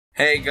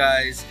Hey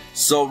guys,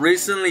 so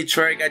recently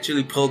Treyarch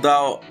actually pulled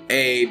out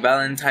a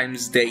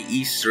Valentine's Day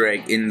Easter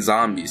egg in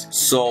Zombies.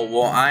 So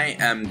what I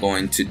am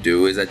going to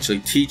do is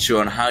actually teach you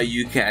on how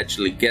you can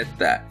actually get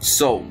that.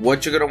 So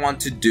what you're going to want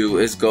to do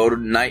is go to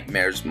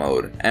Nightmares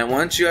mode. And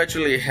once you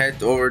actually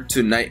head over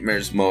to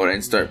Nightmares mode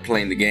and start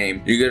playing the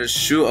game, you're going to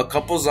shoot a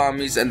couple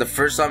zombies, and the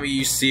first zombie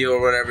you see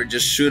or whatever,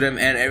 just shoot him,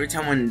 and every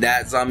time when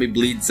that zombie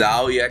bleeds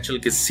out, you actually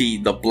can see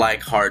the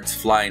black hearts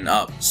flying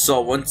up.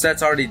 So once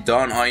that's already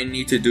done, all you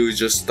need to do is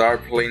just start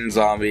playing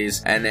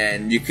zombies, and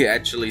then you can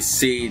actually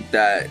see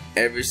that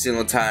every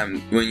single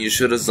time when you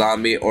shoot a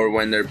zombie or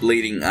when they're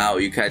bleeding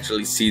out, you can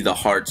actually see the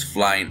hearts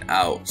flying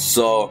out.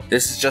 So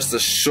this is just a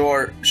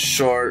short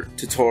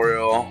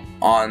tutorial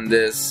on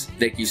this.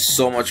 Thank you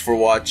so much for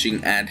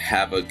watching and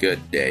have a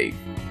good day.